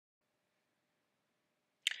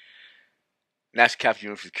National Capital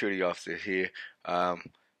Union Security Officer here. Um,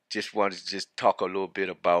 just wanted to just talk a little bit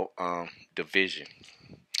about the vision.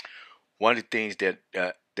 One of the things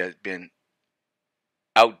that's been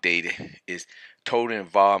outdated is total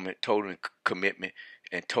involvement, total commitment,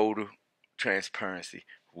 and total transparency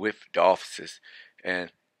with the officers.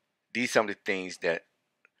 And these are some of the things that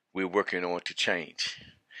we're working on to change.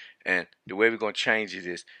 And the way we're going to change it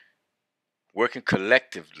is working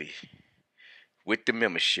collectively with the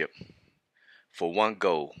membership for one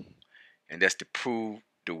goal, and that's to prove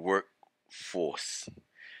the workforce.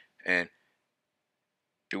 And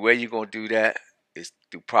the way you're going to do that is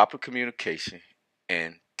through proper communication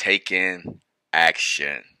and taking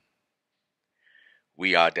action.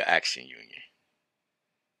 We are the Action Union.